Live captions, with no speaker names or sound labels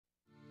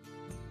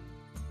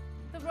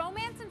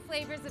and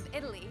flavors of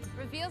Italy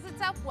reveals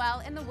itself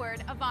well in the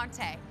word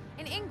Avanti.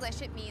 In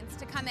English, it means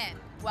to come in.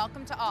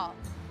 Welcome to all.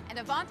 And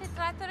Avanti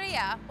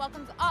Trattoria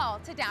welcomes all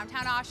to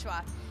downtown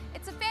Oshawa.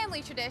 It's a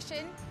family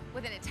tradition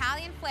with an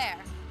Italian flair.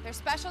 Their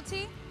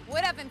specialty,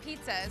 wood oven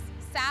pizzas,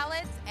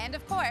 salads, and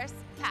of course,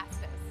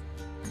 pastas.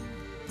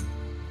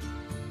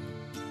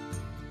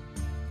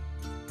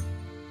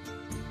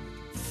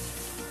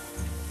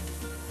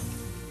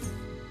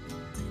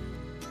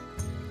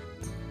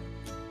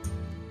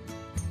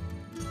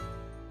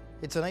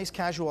 It's a nice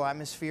casual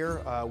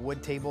atmosphere,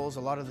 wood tables. A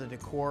lot of the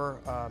decor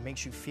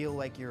makes you feel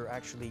like you're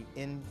actually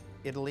in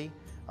Italy.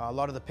 A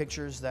lot of the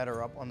pictures that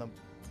are up on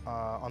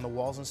the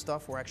walls and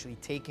stuff we're actually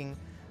taking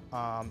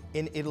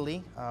in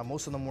Italy.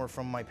 Most of them were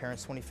from my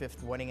parents'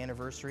 25th wedding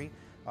anniversary.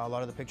 A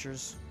lot of the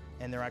pictures,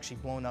 and they're actually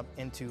blown up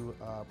into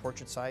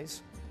portrait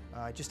size.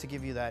 Just to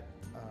give you that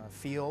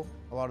feel,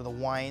 a lot of the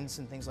wines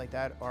and things like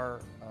that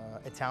are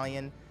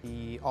Italian.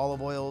 The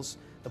olive oils,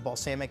 the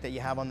balsamic that you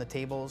have on the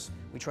tables,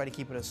 we try to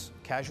keep it as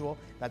casual.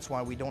 That's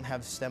why we don't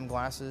have stem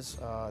glasses.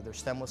 They're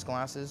stemless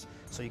glasses,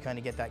 so you kind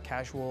of get that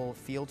casual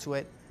feel to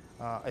it.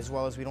 As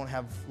well as we don't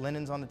have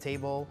linens on the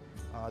table.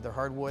 They're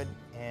hardwood,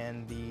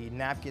 and the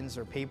napkins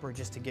are paper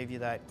just to give you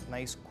that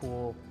nice,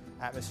 cool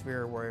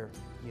atmosphere where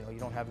you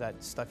don't have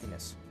that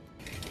stuffiness.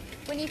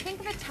 When you think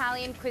of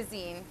Italian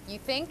cuisine, you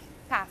think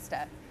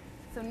pasta.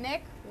 So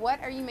Nick,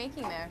 what are you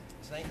making there?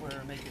 Tonight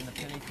we're making the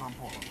penne con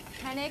pollo.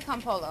 Penne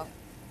con pollo.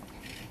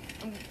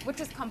 And what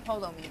does con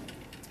pollo mean?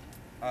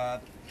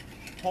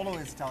 Pollo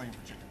is Italian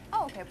for chicken.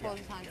 Oh, okay, pollo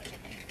is Italian for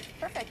chicken.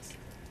 Perfect.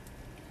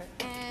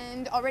 Okay.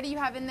 And already you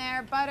have in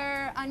there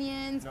butter,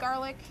 onions,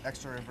 garlic.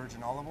 Extra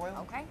virgin olive oil.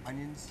 Okay.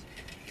 Onions,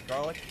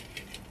 garlic.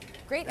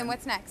 Great, and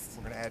what's next?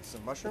 We're going to add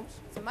some mushrooms.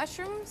 Some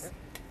mushrooms.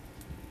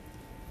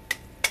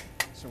 Yep.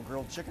 Some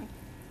grilled chicken.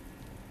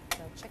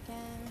 Grilled chicken.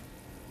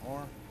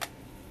 More.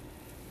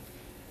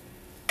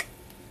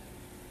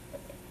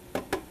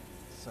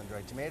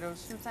 Sun-dried tomatoes.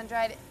 Some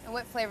sun-dried. And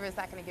what flavor is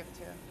that going to give it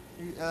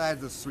to you? Add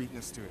the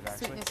sweetness to it,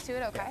 actually. Sweetness to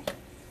it, okay. Yeah. Okay.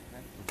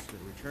 We're just going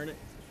to return it.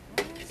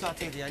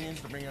 Saute the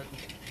onions to bring out,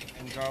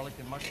 and garlic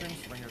and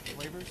mushrooms to bring out the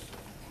flavors.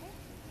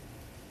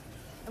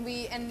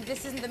 Okay. And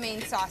this isn't the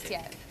main sauce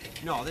yet?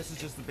 No, this is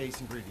just the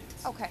base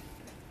ingredients. Okay.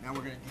 Now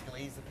we're going to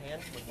deglaze the pan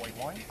with white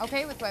wine.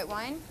 Okay, with white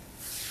wine.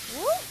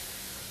 Woo!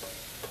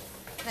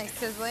 Nice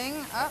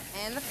sizzling up,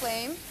 and the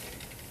flame.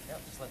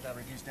 Yep, just let that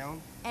reduce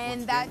down.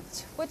 And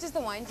what does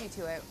the wine do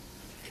to it?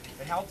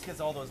 It helps get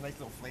all those nice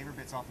little flavor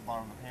bits off the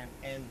bottom of the pan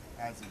and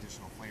adds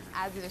additional flavors.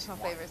 Adds additional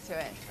flavors to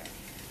it. Okay.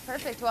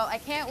 Perfect. Well, I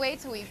can't wait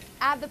till we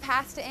add the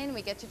pasta in.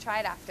 We get to try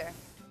it after.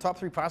 Top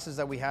three pastas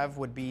that we have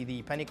would be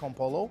the penne con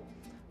pollo,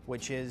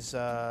 which is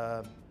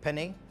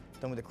penne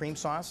done with a cream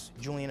sauce,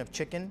 julienne of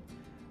chicken,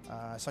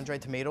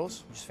 sun-dried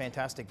tomatoes, which is a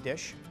fantastic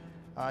dish.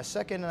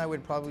 Second, I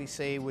would probably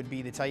say would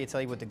be the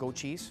tagliatelle with the goat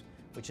cheese,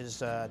 which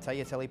is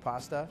tagliatelle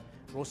pasta,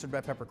 roasted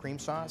red pepper cream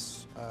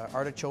sauce,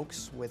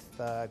 artichokes with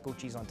goat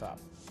cheese on top.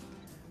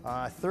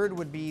 Third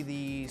would be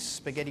the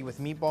spaghetti with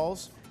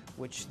meatballs,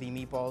 which the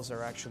meatballs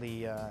are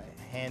actually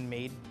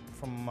handmade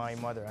from my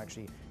mother,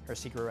 actually, her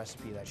secret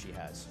recipe that she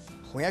has.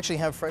 We actually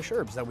have fresh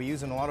herbs that we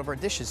use in a lot of our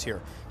dishes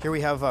here. Here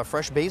we have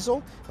fresh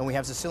basil, and we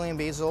have Sicilian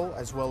basil,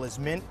 as well as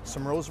mint,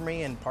 some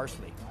rosemary, and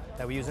parsley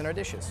that we use in our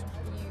dishes.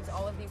 You use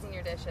all of these in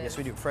your dishes? Yes,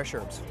 we do, fresh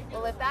herbs.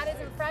 Well, if that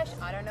isn't fresh,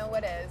 I don't know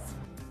what is.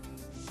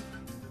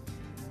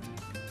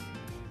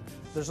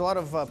 There's a lot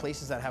of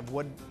places that have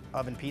wood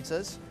oven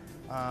pizzas.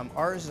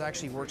 Ours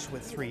actually works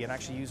with three. It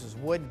actually uses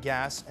wood,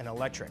 gas, and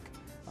electric.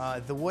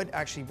 The wood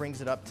actually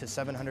brings it up to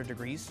 700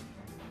 degrees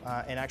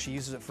and actually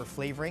uses it for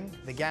flavoring.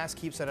 The gas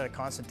keeps it at a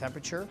constant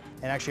temperature,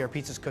 and actually our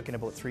pizzas cook in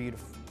about 3 to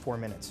 4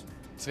 minutes.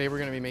 Today we're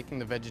going to be making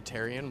the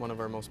vegetarian, one of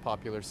our most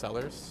popular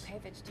sellers. Okay,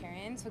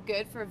 vegetarian, so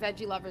good for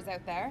veggie lovers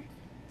out there.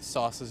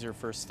 Sauce is your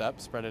first step,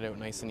 spread it out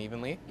nice and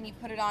evenly. And you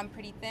put it on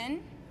pretty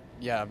thin?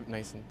 Yeah,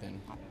 nice and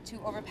thin. Not too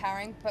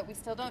overpowering, but we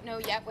still don't know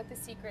yet what the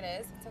secret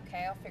is. It's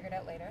okay, I'll figure it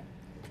out later.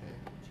 Okay.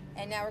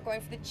 And now we're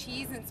going for the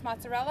cheese and it's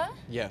mozzarella?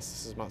 Yes,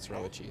 this is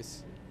mozzarella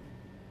cheese.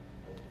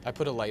 I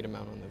put a light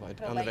amount on the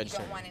vegetarian. You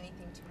don't want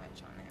anything too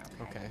much on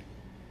there. Okay.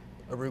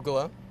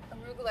 Arugula.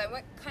 Arugula,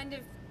 what kind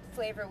of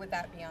flavor would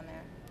that be on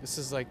there? This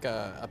is like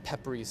a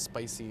peppery,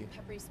 spicy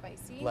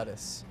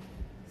lettuce.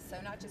 So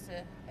not just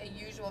a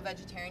usual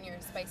vegetarian, you're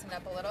spicing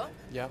up a little?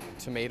 Yep,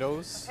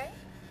 tomatoes, okay.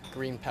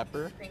 Green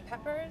pepper. Green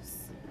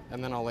peppers.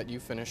 And then I'll let you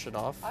finish it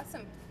off.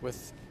 Awesome.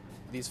 With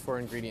these 4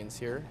 ingredients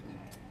here.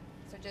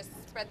 So just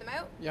spread them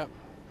out? Yep.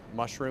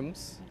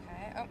 Mushrooms.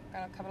 Okay, oh,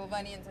 got a couple of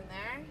onions in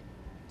there.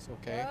 It's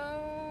okay.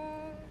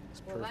 It's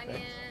perfect.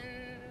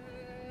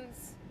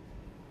 Onions.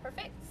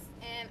 Perfect.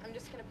 And I'm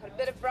just going to put a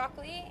bit of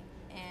broccoli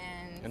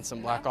and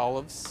some black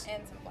olives.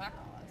 And some black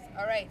olives.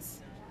 All right.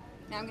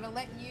 Now I'm going to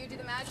let you do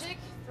the magic.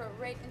 Throw it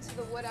right into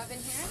the wood oven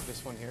here.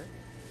 This one here.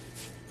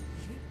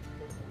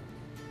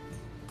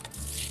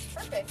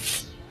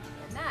 Perfect.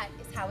 And that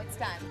is how it's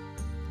done.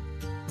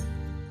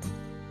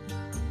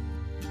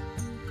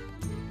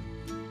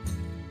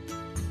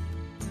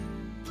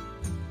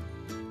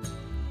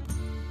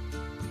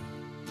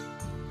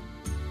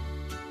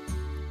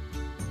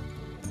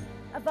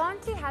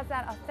 Avanti has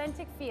that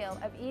authentic feel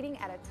of eating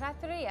at a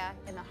trattoria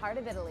in the heart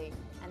of Italy.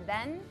 And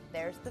then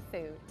there's the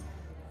food.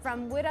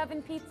 From wood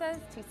oven pizzas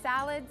to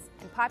salads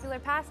and popular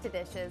pasta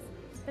dishes,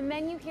 the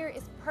menu here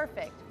is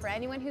perfect for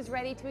anyone who's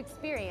ready to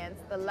experience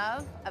the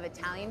love of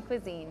Italian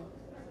cuisine.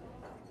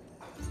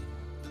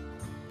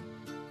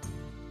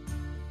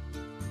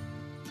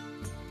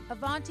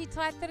 Avanti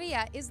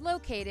Trattoria is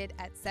located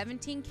at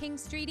 17 King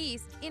Street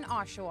East in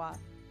Oshawa.